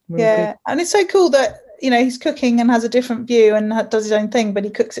all good. And it's so cool that he's cooking and has a different view and does his own thing, but he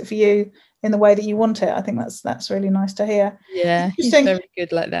cooks it for you in the way that you want it. I think that's really nice to hear. Yeah, he's very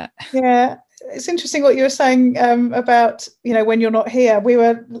good like that. Yeah, it's interesting what you were saying about when you're not here. They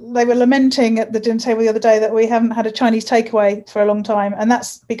were lamenting at the dinner table the other day that we haven't had a Chinese takeaway for a long time, and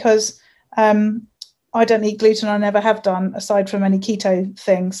that's because I don't eat gluten. I never have done, aside from any keto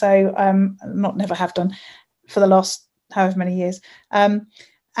thing. So not never have done for the last however many years. And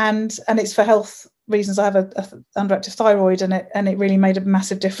it's for health reasons. I have a underactive thyroid, and it really made a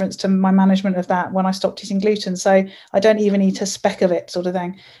massive difference to my management of that when I stopped eating gluten. So I don't even eat a speck of it, sort of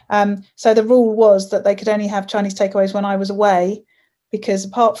thing. So the rule was that they could only have Chinese takeaways when I was away, because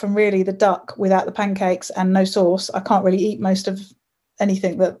apart from really the duck without the pancakes and no sauce, I can't really eat most of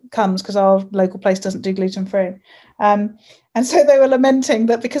anything that comes, because our local place doesn't do gluten-free. And so they were lamenting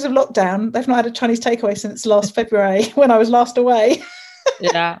that because of lockdown, they've not had a Chinese takeaway since last February when I was last away.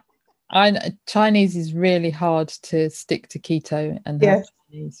 Yeah, Chinese is really hard to stick to keto and have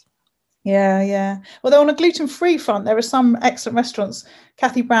Chinese. Yeah. Although on a gluten-free front, there are some excellent restaurants.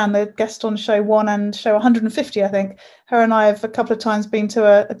 Kathy Brown, the guest on show 1 and show 150, I think, her and I have a couple of times been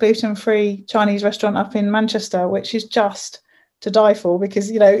to a gluten-free Chinese restaurant up in Manchester, which is just to die for, because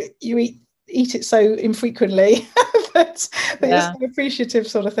you eat it so infrequently that it's an appreciative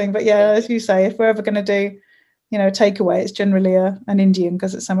sort of thing. But as you say, if we're ever going to do a takeaway, it's generally an Indian,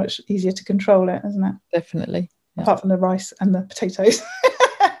 because it's so much easier to control it, isn't it? Definitely, apart from the rice and the potatoes.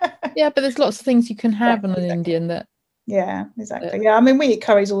 But there's lots of things you can have on an Indian that exactly. I mean, we eat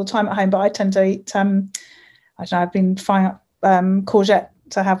curries all the time at home, but I tend to eat I don't know, I've been frying up courgette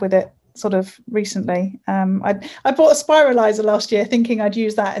to have with it sort of recently. I bought a spiralizer last year thinking I'd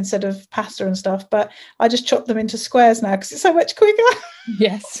use that instead of pasta and stuff, but I just chop them into squares now because it's so much quicker.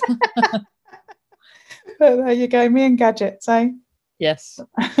 Yes. But there you go, me and gadgets, eh? Yes.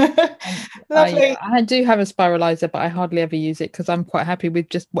 Lovely. I do have a spiralizer, but I hardly ever use it because I'm quite happy with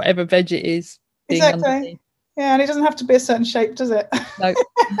just whatever veg it is being underneath. Yeah, and it doesn't have to be a certain shape, does it? No.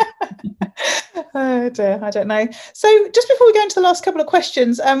 Oh dear, I don't know. So just before we go into the last couple of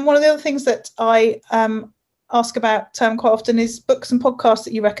questions, one of the other things that I ask about quite often is books and podcasts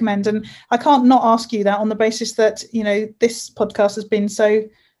that you recommend, and I can't not ask you that on the basis that this podcast has been so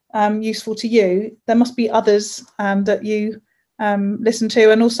useful to you. There must be others that you listen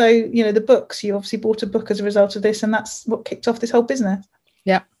to, and also the books. You obviously bought a book as a result of this, and that's what kicked off this whole business.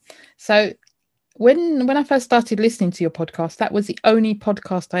 Yeah. So when I first started listening to your podcast, that was the only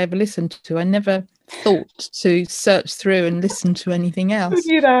podcast I ever listened to. I never thought to search through and listen to anything else.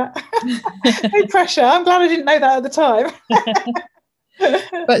 Who knew that? No pressure. I'm glad I didn't know that at the time.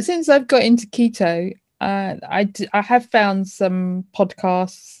 But since I've got into keto, I have found some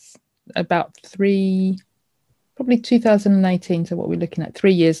podcasts about probably 2018. So what we're looking at,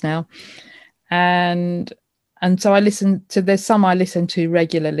 3 years now. And so there's some I listen to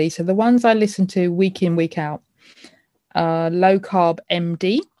regularly. So the ones I listen to week in, week out, Low Carb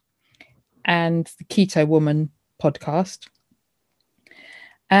MD and the Keto Woman podcast.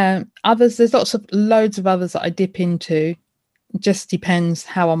 Others, there's loads of others that I dip into. It just depends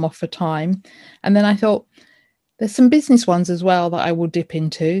how I'm off for time. And then I thought there's some business ones as well that I will dip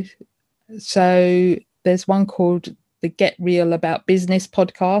into. So there's one called the Get Real About Business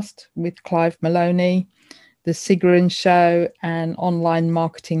podcast with Clive Maloney, The Sigrun Show, and Online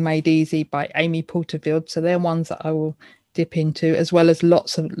Marketing Made Easy by Amy Porterfield. So they're ones that I will dip into, as well as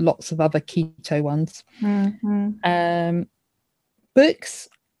lots of other keto ones. Mm-hmm. Books,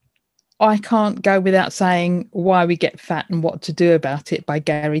 I can't go without saying Why We Get Fat and What to Do About It by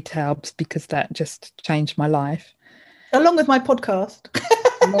Gary Taubes, because that just changed my life. Along with my podcast.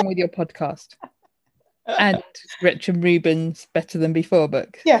 Along with your podcast. And Gretchen Rubin's Better Than Before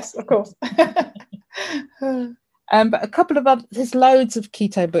book. Yes, of course. But a couple of other, there's loads of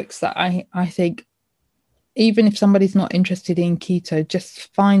keto books that I think, even if somebody's not interested in keto,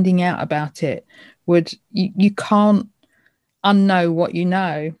 just finding out about it you can't unknow what you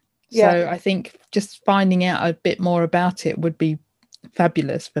know. Yeah. So I think just finding out a bit more about it would be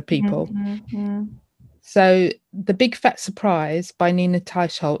fabulous for people. Mm-hmm. So The Big Fat Surprise by Nina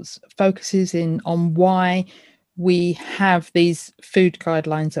Teicholz focuses in on why we have these food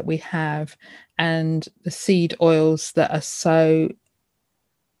guidelines that we have, and the seed oils that are so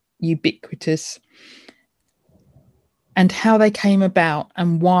ubiquitous, and how they came about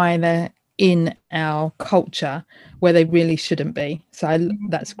and why they're in our culture where they really shouldn't be. So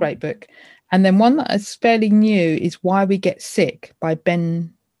that's a great book. And then one that is fairly new is Why We Get Sick by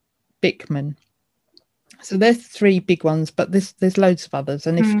Ben Bickman. So there's 3 big ones, but there's loads of others.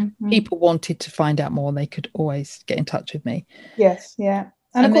 And if people wanted to find out more, they could always get in touch with me. Yes, yeah.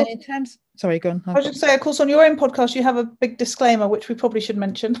 And then in terms, sorry, go on. I was just say, of course, on your own podcast, you have a big disclaimer, which we probably should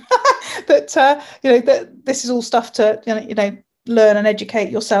mention, that that this is all stuff to learn and educate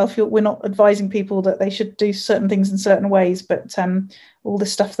yourself. We're not advising people that they should do certain things in certain ways, but all the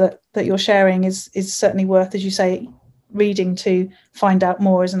stuff that you're sharing is certainly worth, as you say, reading to find out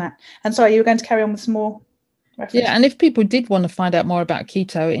more, isn't it? And sorry, you were going to carry on with some more references. Yeah, and if people did want to find out more about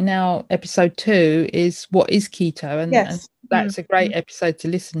keto, in our episode 2 is What is Keto? And, yes. and that's a great episode to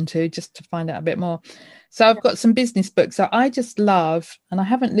listen to, just to find out a bit more. So I've got some business books that I just love, and I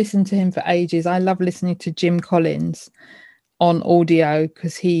haven't listened to him for ages. I love listening to Jim Collins on audio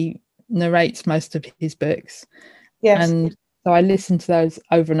because he narrates most of his books. Yes. And so I listen to those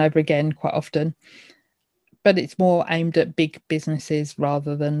over and over again quite often. But it's more aimed at big businesses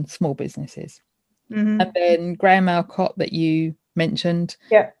rather than small businesses. Mm-hmm. And then Graham Alcott that you mentioned,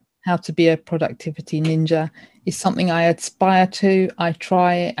 How to Be a Productivity Ninja, is something I aspire to. I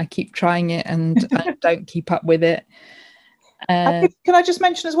try it, I keep trying it, and I don't keep up with it. Can I just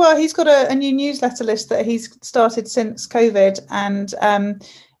mention as well, he's got a new newsletter list that he's started since COVID, and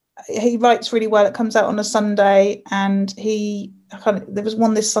he writes really well. It comes out on a Sunday, and there was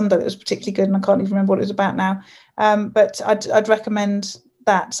one this Sunday that was particularly good, and I can't even remember what it was about now. But I'd recommend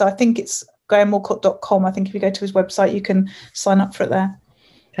that. So I think it's grahamwalcott.com. I think if you go to his website, you can sign up for it there.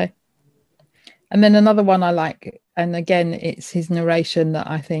 Okay. And then another one I like, and again, it's his narration that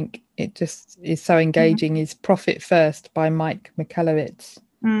I think it just is so engaging, is Profit First by Mike Michalowicz.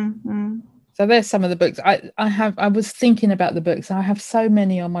 Mm-hmm. So there's some of the books I was thinking about the books. I have so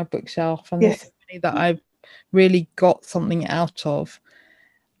many on my bookshelf, and there's so many that I've really got something out of.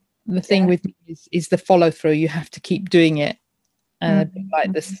 The thing with me is the follow through. You have to keep doing it.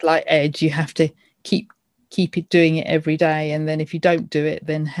 Like the slight edge, you have to keep it doing it every day. And then if you don't do it,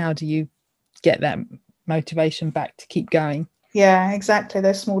 then how do you get that motivation back to keep going? Yeah, exactly.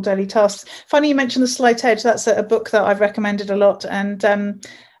 Those small daily tasks. Funny you mentioned the slight edge. That's a book that I've recommended a lot. And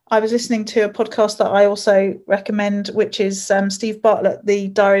I was listening to a podcast that I also recommend, which is Steve Bartlett, The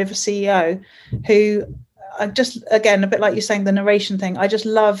Diary of a CEO, who I just, again, a bit like you're saying, the narration thing. I just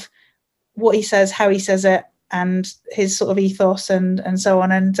love what he says, how he says it, and his sort of ethos and so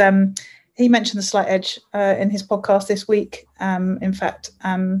on. And he mentioned the slight edge in his podcast this week, in fact,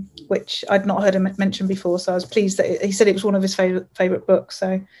 which I'd not heard him mention before. So I was pleased that he said it was one of his favorite books.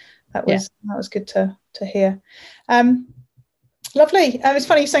 So that was good to hear. Lovely. It's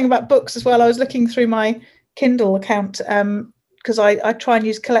funny you're saying about books as well. I was looking through my Kindle account because I try and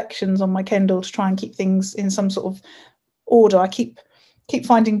use collections on my Kindle to try and keep things in some sort of order. I keep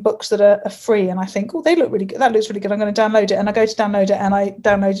finding books that are free, and I think, oh, they look really good. That looks really good. I'm going to download it, and I go to download it, and I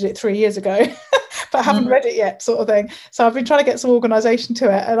downloaded it 3 years ago, but I haven't read it yet, sort of thing. So I've been trying to get some organisation to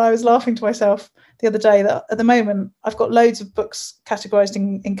it, and I was laughing to myself the other day that at the moment I've got loads of books categorised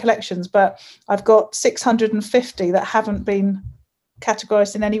in collections, but I've got 650 that haven't been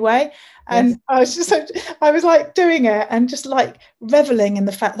categorised in any way. And I was like doing it and just like reveling in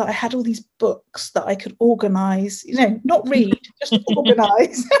the fact that I had all these books that I could organise, not read, just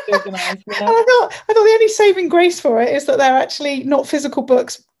organise. And I thought the only saving grace for it is that they're actually not physical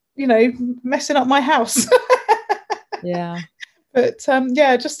books, messing up my house. But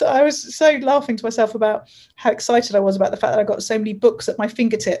I was so laughing to myself about how excited I was about the fact that I got so many books at my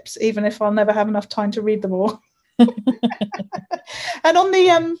fingertips, even if I'll never have enough time to read them all. And on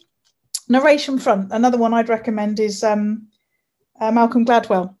the narration front, another one I'd recommend is Malcolm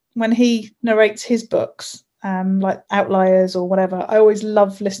Gladwell. When he narrates his books, like Outliers or whatever. I always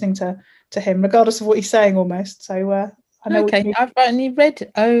love listening to him, regardless of what he's saying, almost. So I know. Okay, I've only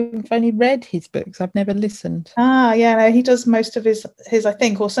read his books. I've never listened. Yeah, no, he does most of his I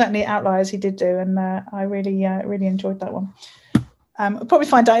think, or certainly Outliers he did do, and I really enjoyed that one. I'll probably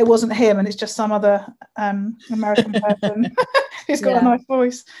find out it wasn't him, and it's just some other American person who's got a nice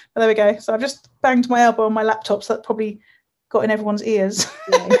voice. But there we go. So I've just banged my elbow on my laptop, so that probably got in everyone's ears.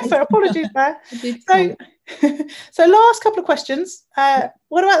 So apologies there. So last couple of questions.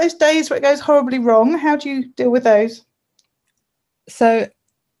 What about those days where it goes horribly wrong? How do you deal with those? So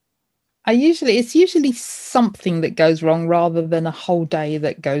it's usually something that goes wrong rather than a whole day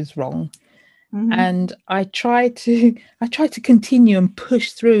that goes wrong. Mm-hmm. And I try to continue and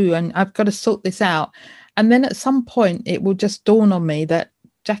push through, and I've got to sort this out. And then at some point it will just dawn on me that,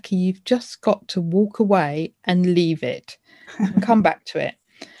 Jackie, you've just got to walk away and leave it and come back to it.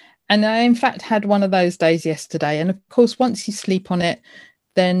 And I in fact had one of those days yesterday, and of course once you sleep on it,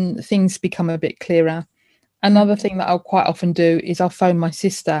 then things become a bit clearer. Another thing that I'll quite often do is I'll phone my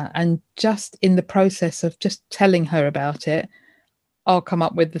sister, and just in the process of just telling her about it, I'll come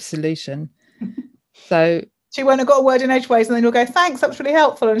up with the solution. So she won't have got a word in edgeways, and then you'll go, thanks, that was really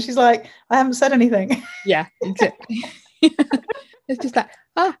helpful. And she's like, I haven't said anything. Yeah, exactly. It's just like,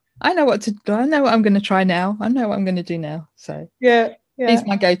 I know what to do. I know what I'm going to try now. I know what I'm going to do now. So yeah. He's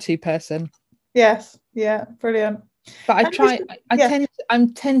my go-to person. Yes. Yeah. Brilliant. But I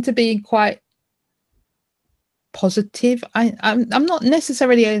tend to be quite positive. I'm not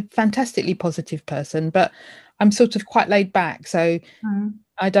necessarily a fantastically positive person, but I'm sort of quite laid back. So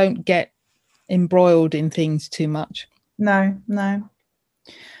I don't get embroiled in things too much. No.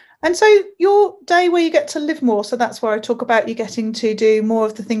 And so your day where you get to live more, so that's where I talk about you getting to do more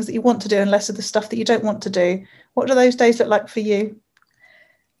of the things that you want to do and less of the stuff that you don't want to do. What do those days look like for you?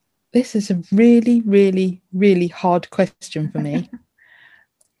 This is a really, really, really hard question for me.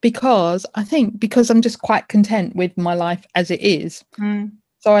 Because I'm just quite content with my life as it is.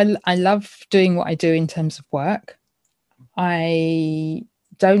 So I love doing what I do in terms of work. I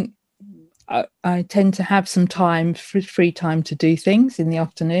tend to have some time, free time to do things in the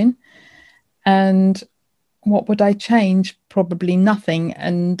afternoon. And what would I change? Probably nothing.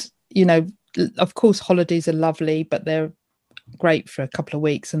 And, of course, holidays are lovely, but they're great for a couple of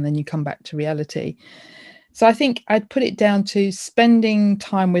weeks and then you come back to reality. So I think I'd put it down to spending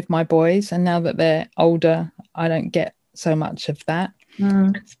time with my boys. And now that they're older, I don't get so much of that.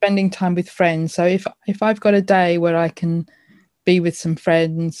 Spending time with friends. So if I've got a day where I can be with some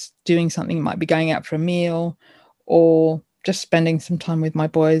friends, doing something, it might be going out for a meal or just spending some time with my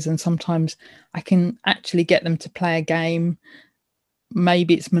boys. And sometimes I can actually get them to play a game.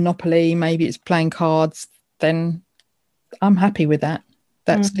 Maybe it's Monopoly, maybe it's playing cards. Then I'm happy with that.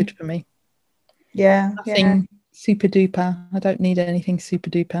 That's good for me. Yeah. Nothing super duper. I don't need anything super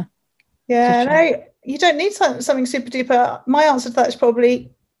duper. Yeah, no, you don't need something super duper. My answer to that is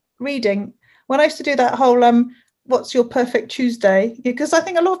probably reading. When I used to do that whole what's your perfect Tuesday, because I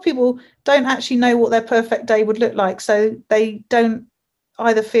think a lot of people don't actually know what their perfect day would look like, so they don't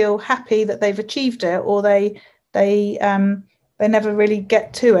either feel happy that they've achieved it, or they never really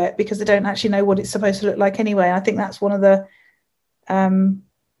get to it because they don't actually know what it's supposed to look like anyway. I think that's one of the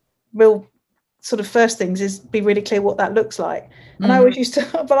real sort of first things, is be really clear what that looks like. And I always used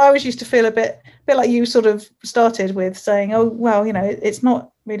to feel a bit like you sort of started with saying, oh well, it's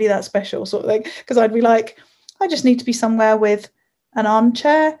not really that special sort of thing, because I'd be like, I just need to be somewhere with an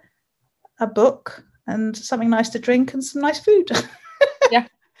armchair, a book, and something nice to drink and some nice food. Yeah.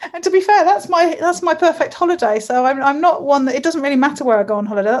 And to be fair, that's my perfect holiday. So I'm not one that, it doesn't really matter where I go on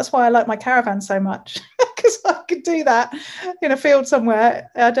holiday. That's why I like my caravan so much, because I could do that in a field somewhere.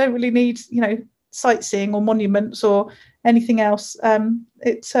 I don't really need sightseeing or monuments or anything else.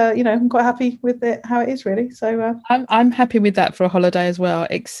 It's I'm quite happy with it how it is, really. So I'm happy with that for a holiday as well,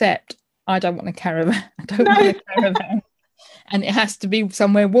 except I don't want a caravan. And it has to be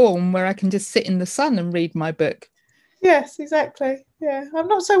somewhere warm where I can just sit in the sun and read my book. Yes, exactly. Yeah, I'm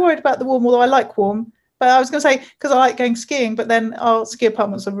not so worried about the warm, although I like warm. But I was going to say, because I like going skiing, but then our ski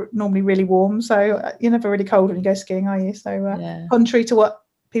apartments are normally really warm, so you're never really cold when you go skiing, are you? So contrary to what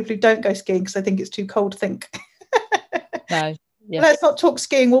people who don't go skiing, because they think it's too cold to think. No. Yeah. Let's not talk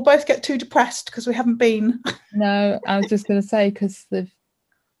skiing. We'll both get too depressed because we haven't been. No, I was just going to say, because the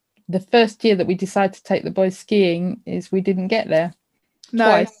first year that we decided to take the boys skiing is we didn't get there. No.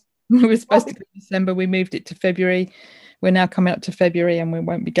 Twice. We were supposed to go in December. We moved it to February. We're now coming up to February, and we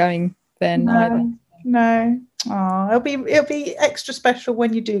won't be going then either. No. Oh, it'll be extra special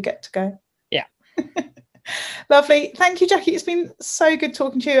when you do get to go. Yeah. Lovely. Thank you, Jackie. It's been so good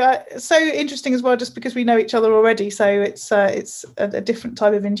talking to you. So interesting as well, just because we know each other already. So it's a different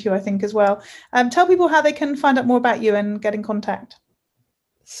type of interview, I think, as well. Tell people how they can find out more about you and get in contact.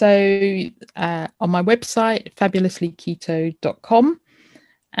 So on my website, fabulouslyketo.com,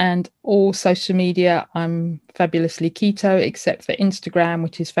 and all social media, I'm Fabulously Keto, except for Instagram,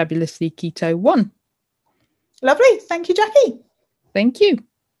 which is Fabulously Keto 1. Lovely. Thank you, Jackie. Thank you.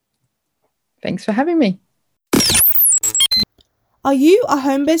 Thanks for having me. Are you a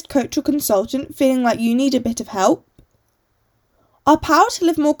home-based coach or consultant feeling like you need a bit of help? Our Power to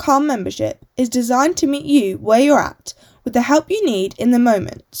Live More Calm membership is designed to meet you where you're at with the help you need in the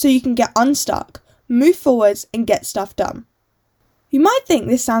moment so you can get unstuck, move forwards and get stuff done. You might think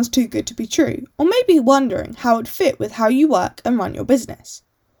this sounds too good to be true, or maybe wondering how it would fit with how you work and run your business.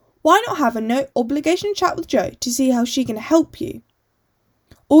 Why not have a no obligation chat with Jo to see how she can help you?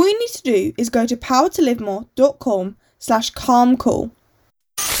 All you need to do is go to powertolivemore.com/calm call.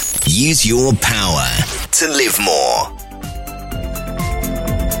 Use your power to live more.